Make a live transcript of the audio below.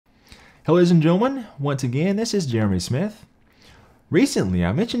Hello, ladies and gentlemen. Once again, this is Jeremy Smith. Recently,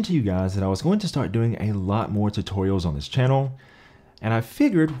 I mentioned to you guys that I was going to start doing a lot more tutorials on this channel, and I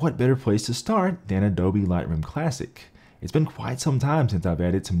figured what better place to start than Adobe Lightroom Classic. It's been quite some time since I've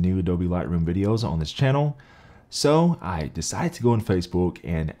added some new Adobe Lightroom videos on this channel, so I decided to go on Facebook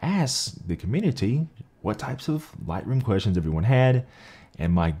and ask the community what types of Lightroom questions everyone had.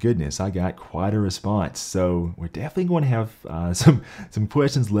 And my goodness, I got quite a response. So we're definitely going to have some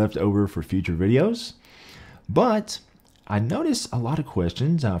questions left over for future videos. But I noticed a lot of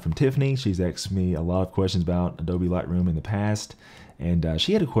questions from Tiffany. She's asked me a lot of questions about Adobe Lightroom in the past. And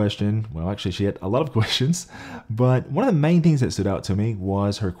she had a question, well, actually she had a lot of questions, but one of the main things that stood out to me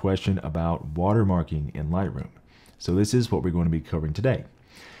was her question about watermarking in Lightroom. So this is what we're going to be covering today.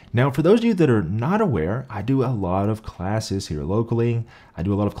 Now, for those of you that are not aware, I do a lot of classes here locally. I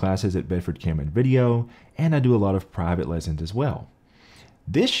do a lot of classes at Bedford Camera and Video, and I do a lot of private lessons as well.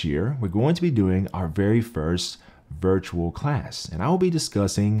 This year, we're going to be doing our very first virtual class, and I will be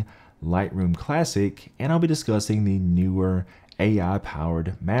discussing Lightroom Classic, and I'll be discussing the newer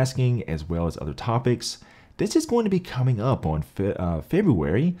AI-powered masking as well as other topics. This is going to be coming up on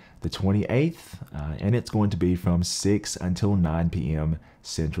February the 28th, and it's going to be from 6 until 9 p.m.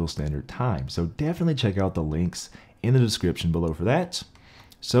 Central Standard Time. So definitely check out the links in the description below for that.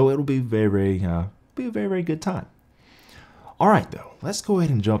 So it'll be a very good time. All right, though, let's go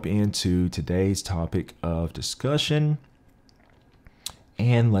ahead and jump into today's topic of discussion,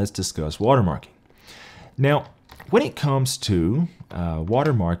 and let's discuss watermarking. Now, when it comes to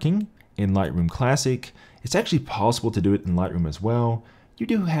watermarking in Lightroom Classic, it's actually possible to do it in Lightroom as well. You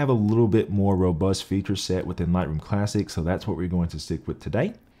do have a little bit more robust feature set within Lightroom Classic, so that's what we're going to stick with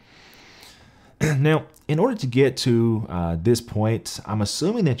today. Now, in order to get to this point, I'm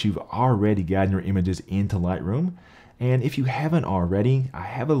assuming that you've already gotten your images into Lightroom. And if you haven't already, I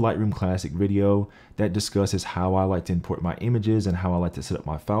have a Lightroom Classic video that discusses how I like to import my images and how I like to set up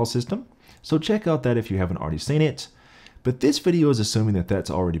my file system. So check out that if you haven't already seen it. But this video is assuming that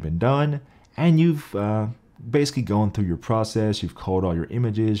that's already been done, and you've basically gone through your process, you've called all your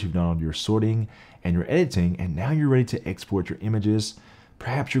images, you've done all your sorting and your editing, and now you're ready to export your images.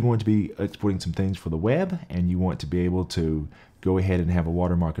 Perhaps you're going to be exporting some things for the web, and you want to be able to go ahead and have a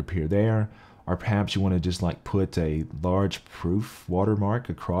watermark appear there. Or perhaps you want to just like put a large proof watermark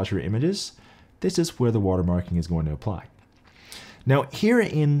across your images. This is where the watermarking is going to apply. Now, here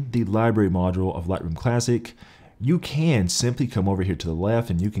in the library module of Lightroom Classic, you can simply come over here to the left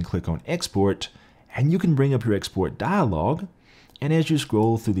and you can click on Export, and you can bring up your export dialog. And as you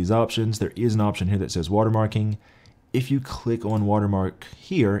scroll through these options, there is an option here that says watermarking. If you click on watermark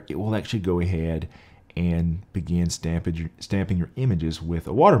here, it will actually go ahead and begin stamping your images with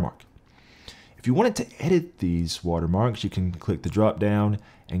a watermark. If you wanted to edit these watermarks, you can click the drop down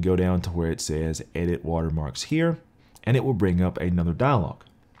and go down to where it says Edit Watermarks here, and it will bring up another dialog.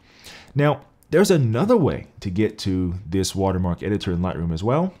 Now, there's another way to get to this watermark editor in Lightroom as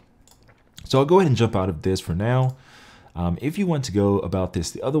well. So I'll go ahead and jump out of this for now. If you want to go about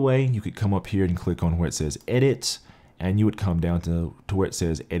this the other way, you could come up here and click on where it says Edit, and you would come down to where it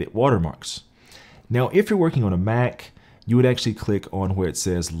says Edit Watermarks. Now, if you're working on a Mac, you would actually click on where it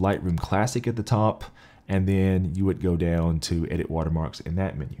says Lightroom Classic at the top, and then you would go down to Edit Watermarks in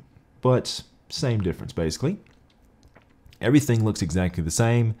that menu. But same difference basically. Everything looks exactly the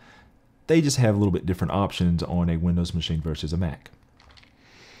same. They just have a little bit different options on a Windows machine versus a Mac.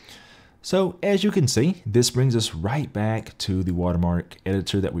 So as you can see, this brings us right back to the watermark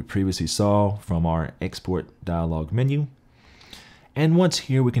editor that we previously saw from our export dialog menu. And once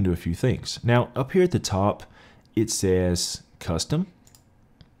here, we can do a few things. Now, up here at the top, it says custom.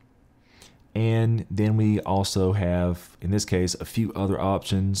 And then we also have, in this case, a few other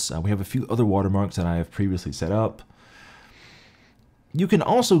options. We have a few other watermarks that I have previously set up. You can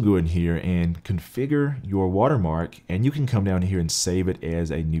also go in here and configure your watermark, and you can come down here and save it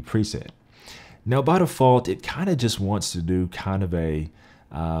as a new preset. Now, by default, it kind of just wants to do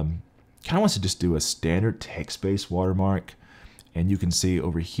just do a standard text-based watermark. And you can see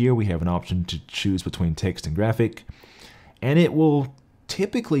over here we have an option to choose between text and graphic, and it will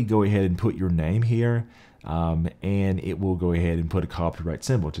typically go ahead and put your name here, and it will go ahead and put a copyright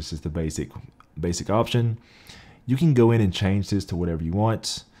symbol, just as the basic option. You can go in and change this to whatever you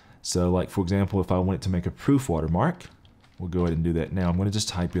want. So like, for example, if I wanted to make a proof watermark, we'll go ahead and do that now. I'm going to just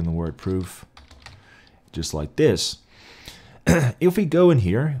type in the word proof, just like this. If we go in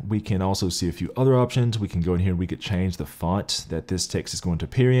here, we can also see a few other options. We can go in here, we could change the font that this text is going to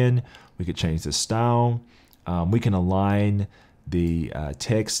appear in. We could change the style. We can align the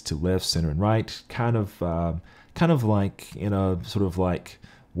text to left, center, and right, kind of like in a sort of like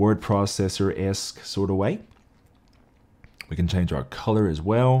word processor-esque sort of way. We can change our color as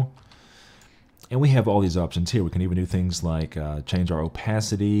well. And we have all these options here. We can even do things like change our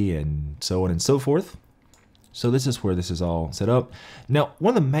opacity and so on and so forth. So this is where this is all set up. Now,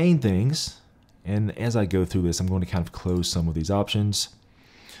 one of the main things, and as I go through this, I'm going to kind of close some of these options.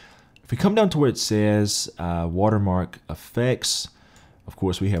 If we come down to where it says watermark effects, of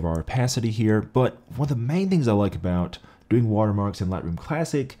course we have our opacity here, but one of the main things I like about doing watermarks in Lightroom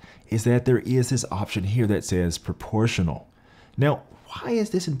Classic is that there is this option here that says proportional. Now, why is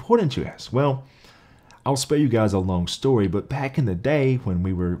this important, you ask? Well, I'll spare you guys a long story, but back in the day when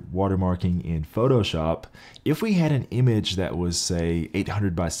we were watermarking in Photoshop, if we had an image that was, say,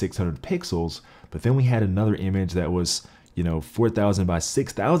 800 by 600 pixels, but then we had another image that was, 4,000 by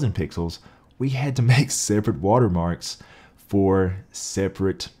 6,000 pixels, we had to make separate watermarks for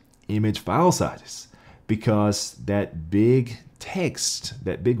separate image file sizes, because that big text,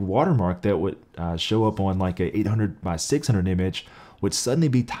 that big watermark that would show up on like a 800 by 600 image would suddenly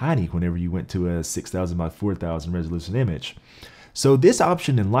be tiny whenever you went to a 6,000 by 4,000 resolution image. So this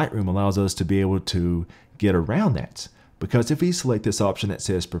option in Lightroom allows us to be able to get around that, because if we select this option that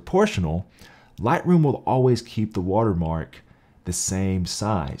says proportional, Lightroom will always keep the watermark the same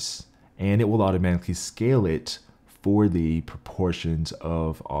size, and it will automatically scale it for the proportions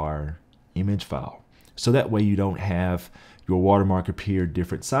of our image file. So that way you don't have your watermark appear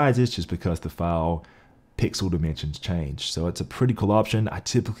different sizes just because the file pixel dimensions change. So it's a pretty cool option. I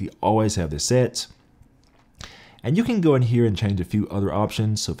typically always have this set. And you can go in here and change a few other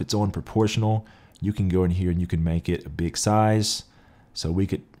options. So if it's on proportional, you can go in here and you can make it a big size. So we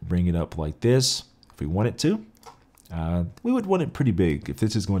could bring it up like this if we wanted to. We would want it pretty big if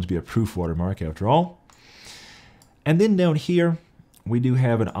this is going to be a proof watermark after all. And then down here, we do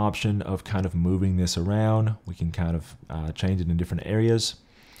have an option of kind of moving this around. We can kind of change it in different areas.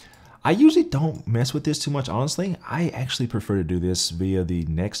 I usually don't mess with this too much, honestly. I actually prefer to do this via the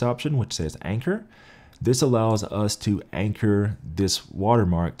next option, which says anchor. This allows us to anchor this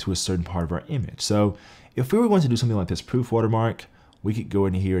watermark to a certain part of our image. So if we were going to do something like this proof watermark, we could go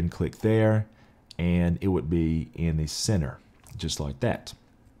in here and click there, and it would be in the center, just like that.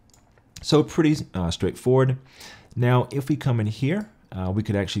 So pretty straightforward. Now, if we come in here, we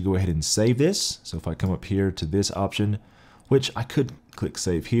could actually go ahead and save this. So if I come up here to this option, which I could click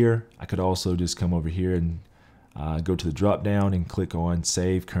save here. I could also just come over here and go to the drop down and click on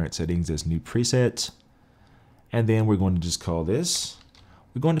save current settings as new preset. And then we're going to just call this,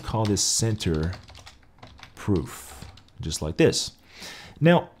 center proof, just like this.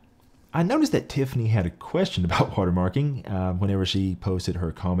 Now, I noticed that Tiffany had a question about watermarking whenever she posted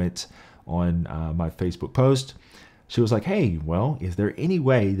her comment on my Facebook post. She was like, hey, well, is there any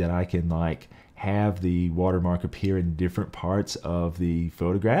way that I can have the watermark appear in different parts of the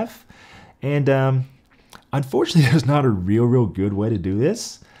photograph? And unfortunately, there's not a real good way to do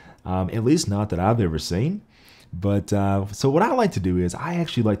this, at least not that I've ever seen. But so what I like to do is I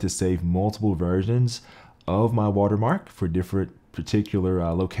actually like to save multiple versions of my watermark for different particular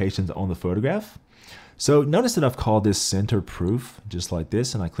locations on the photograph. So notice that I've called this center proof, just like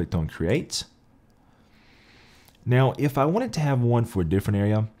this, and I clicked on create. Now, if I wanted to have one for a different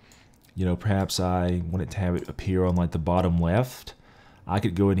area, perhaps I wanted to have it appear on the bottom left, I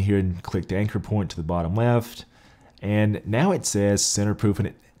could go in here and click the anchor point to the bottom left, and now it says center proof, and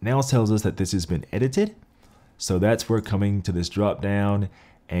it now tells us that this has been edited. So that's where coming to this drop down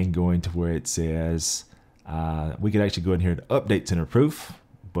and going to where it says we could actually go in here and update center proof,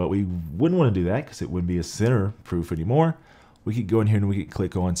 but we wouldn't want to do that because it wouldn't be a center proof anymore. We could go in here and we could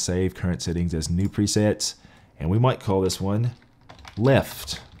click on save current settings as new presets, and we might call this one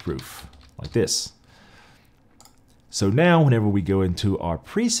left proof, like this. So now whenever we go into our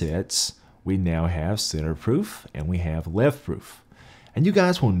presets, we now have center proof and we have left proof. And you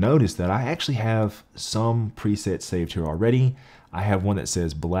guys will notice that I actually have some presets saved here already. I have one that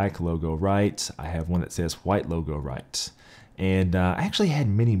says black logo right. I have one that says white logo right. And I actually had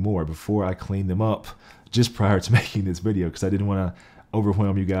many more before I cleaned them up just prior to making this video because I didn't want to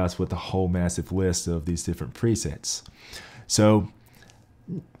overwhelm you guys with a whole massive list of these different presets. So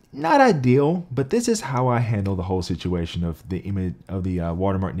not ideal, but this is how I handle the whole situation of the image of the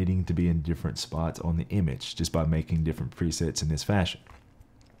watermark needing to be in different spots on the image, just by making different presets in this fashion.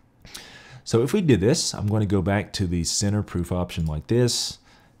 So if we did this, I'm going to go back to the center proof option like this.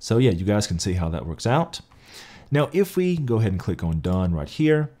 So yeah, you guys can see how that works out. Now, if we go ahead and click on done right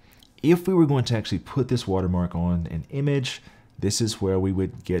here, if we were going to actually put this watermark on an image, this is where we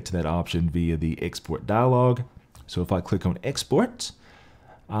would get to that option via the export dialog. So if I click on export,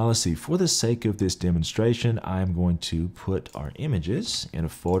 Let's see, for the sake of this demonstration, I'm going to put our images in a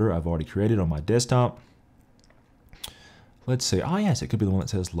folder I've already created on my desktop. Let's say, oh yes, it could be the one that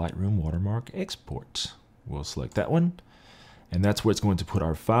says Lightroom Watermark Export. We'll select that one, and that's where it's going to put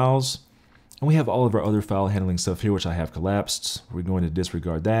our files. And we have all of our other file handling stuff here, which I have collapsed. We're going to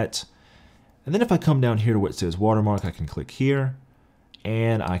disregard that. And then if I come down here to where it says Watermark, I can click here,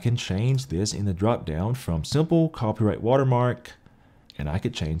 and I can change this in the drop down from Simple Copyright Watermark, and I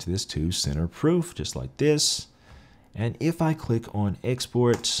could change this to Center Proof, just like this. And if I click on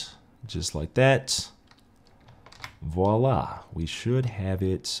Export, just like that, voila, we should have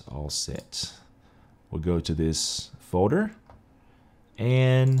it all set. We'll go to this folder,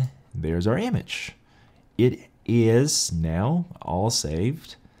 and there's our image. It is now all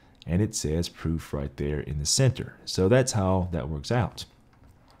saved, and it says proof right there in the center. So that's how that works out.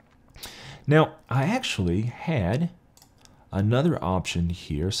 Now, I actually had another option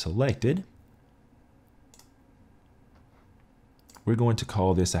here selected. We're going to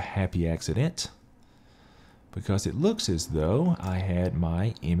call this a happy accident, because it looks as though I had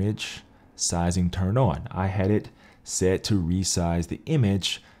my image sizing turned on. I had it set to resize the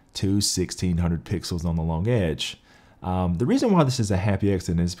image to 1600 pixels on the long edge. The reason why this is a happy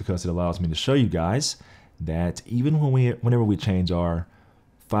accident is because it allows me to show you guys that even whenever we change our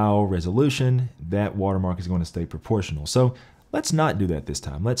file resolution, that watermark is going to stay proportional. So let's not do that this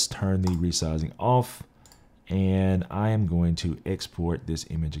time. Let's turn the resizing off, and I am going to export this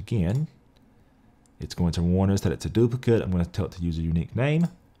image again. It's going to warn us that it's a duplicate. I'm going to tell it to use a unique name,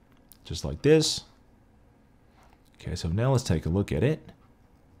 just like this. Okay, so now let's take a look at it.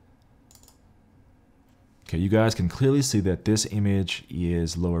 Okay, you guys can clearly see that this image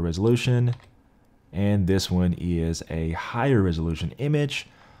is lower resolution and this one is a higher resolution image.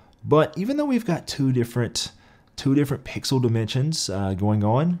 But even though we've got two different pixel dimensions going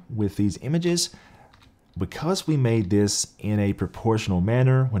on with these images, because we made this in a proportional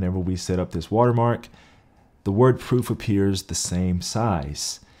manner whenever we set up this watermark, the word proof appears the same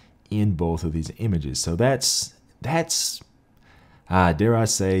size in both of these images. So that's dare I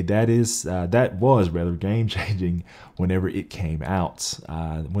say, that was rather game-changing whenever it came out.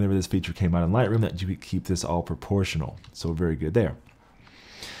 Whenever this feature came out in Lightroom, that you could keep this all proportional. So very good there.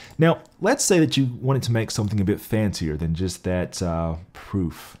 Now, let's say that you wanted to make something a bit fancier than just that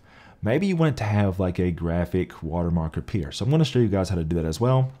proof. Maybe you want it to have like a graphic watermark appear. So I'm going to show you guys how to do that as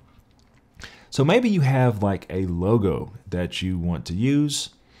well. So maybe you have like a logo that you want to use.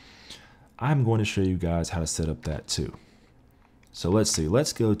 I'm going to show you guys how to set up that too. So let's see,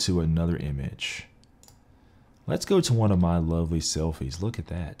 let's go to another image. Let's go to one of my lovely selfies. Look at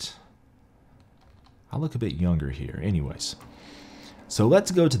that. I look a bit younger here. Anyways, so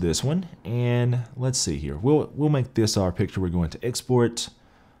let's go to this one and let's see here. We'll make this our picture we're going to export,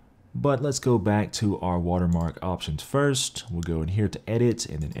 but let's go back to our watermark options first. We'll go in here to edit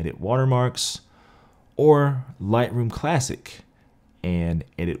and then edit watermarks, or Lightroom Classic and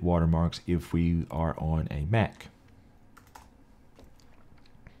edit watermarks if we are on a Mac.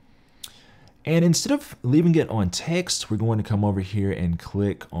 And instead of leaving it on text, we're going to come over here and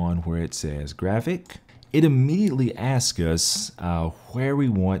click on where it says graphic. It immediately asks us where we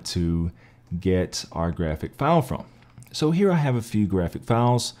want to get our graphic file from. So here I have a few graphic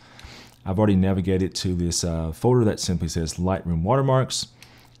files. I've already navigated to this folder that simply says Lightroom Watermarks,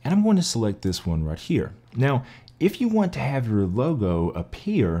 and I'm going to select this one right here. Now, if you want to have your logo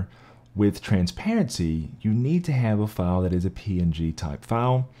appear with transparency, you need to have a file that is a PNG type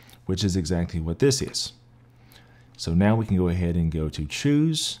file, which is exactly what this is. So now we can go ahead and go to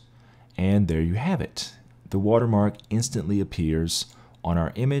choose, and there you have it. The watermark instantly appears on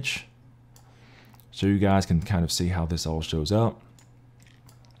our image. So you guys can kind of see how this all shows up.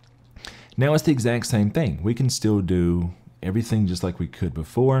 Now it's the exact same thing. We can still do everything just like we could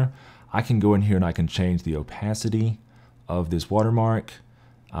before. I can go in here and I can change the opacity of this watermark,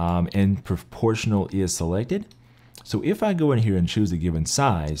 and proportional is selected. So if I go in here and choose a given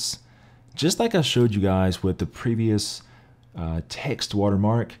size, just like I showed you guys with the previous text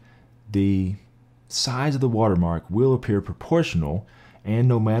watermark, the size of the watermark will appear proportional, and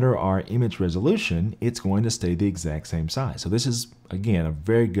no matter our image resolution, it's going to stay the exact same size. So this is, again, a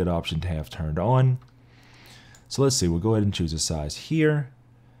very good option to have turned on. So let's see, we'll go ahead and choose a size here.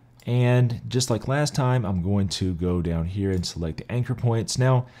 And just like last time, I'm going to go down here and select the anchor points.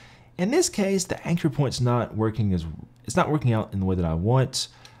 Now, in this case, the anchor point's not working out in the way that I want.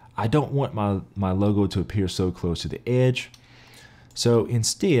 I don't want my logo to appear so close to the edge. So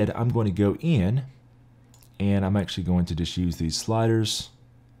instead, I'm going to go in and I'm actually going to just use these sliders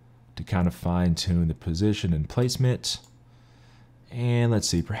to kind of fine tune the position and placement. And let's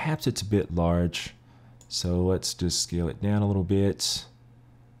see, perhaps it's a bit large. So let's just scale it down a little bit.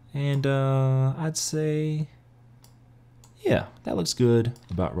 And I'd say, yeah, that looks good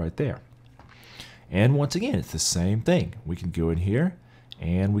about right there. And once again, it's the same thing. We can go in here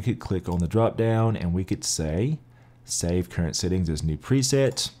and we could click on the drop down and we could say, save current settings as new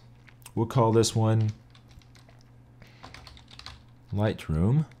preset. We'll call this one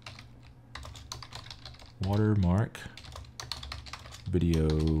Lightroom Watermark Video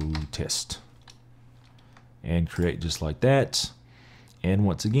Test. And create just like that. And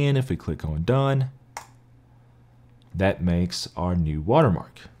once again, if we click on done, that makes our new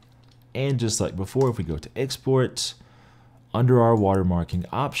watermark. And just like before, if we go to export, under our watermarking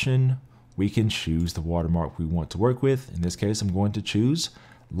option, we can choose the watermark we want to work with. In this case, I'm going to choose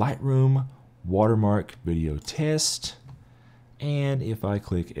Lightroom Watermark Video Test. And if I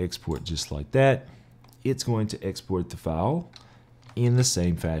click export just like that, it's going to export the file in the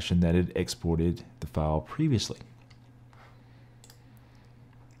same fashion that it exported the file previously.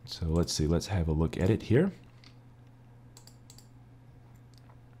 So let's see, let's have a look at it here.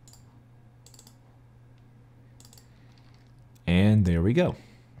 And there we go.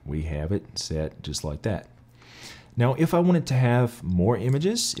 We have it set just like that. Now, if I wanted to have more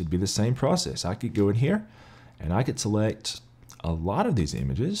images, it'd be the same process. I could go in here and I could select a lot of these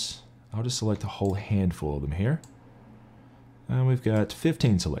images. I'll just select a whole handful of them here. And we've got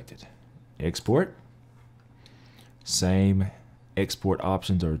 15 selected. Export. Same export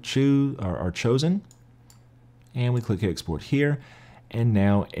options are chosen. And we click export here. And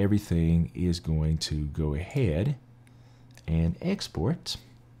now everything is going to go ahead and export.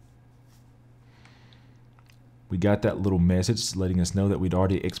 We got that little message letting us know that we'd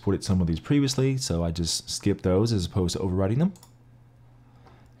already exported some of these previously, so I just skipped those as opposed to overwriting them.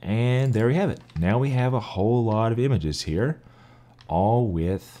 And there we have it. Now we have a whole lot of images here, all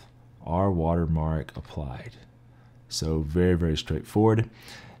with our watermark applied. So very, very straightforward.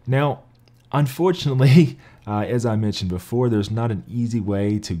 Now, unfortunately, as I mentioned before, there's not an easy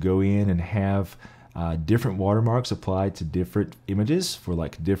way to go in and have different watermarks applied to different images for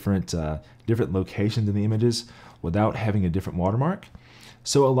like different locations in the images without having a different watermark.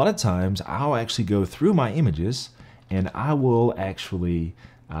 So a lot of times I'll actually go through my images and I will actually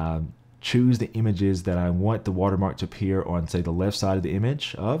choose the images that I want the watermark to appear on, say, the left side of the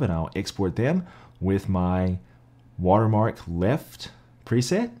image of, and I'll export them with my watermark left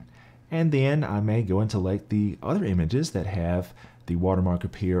preset. And then I may go and select the other images that have the watermark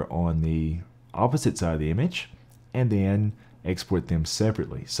appear on the opposite side of the image and then export them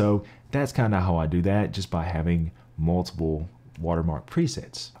separately. So that's kind of how I do that, just by having multiple watermark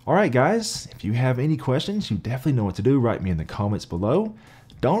presets. Alright guys, if you have any questions, you definitely know what to do. Write me in the comments below.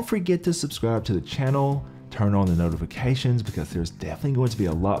 Don't forget to subscribe to the channel, turn on the notifications, because there's definitely going to be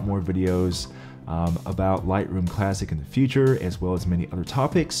a lot more videos about Lightroom Classic in the future, as well as many other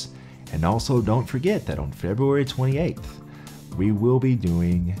topics. And also don't forget that on February 28th, we will be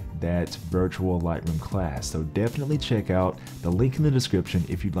doing that virtual Lightroom class. So definitely check out the link in the description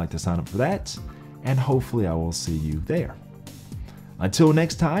if you'd like to sign up for that, and hopefully I will see you there. Until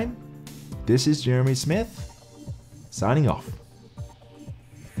next time, this is Jeremy Smith, signing off.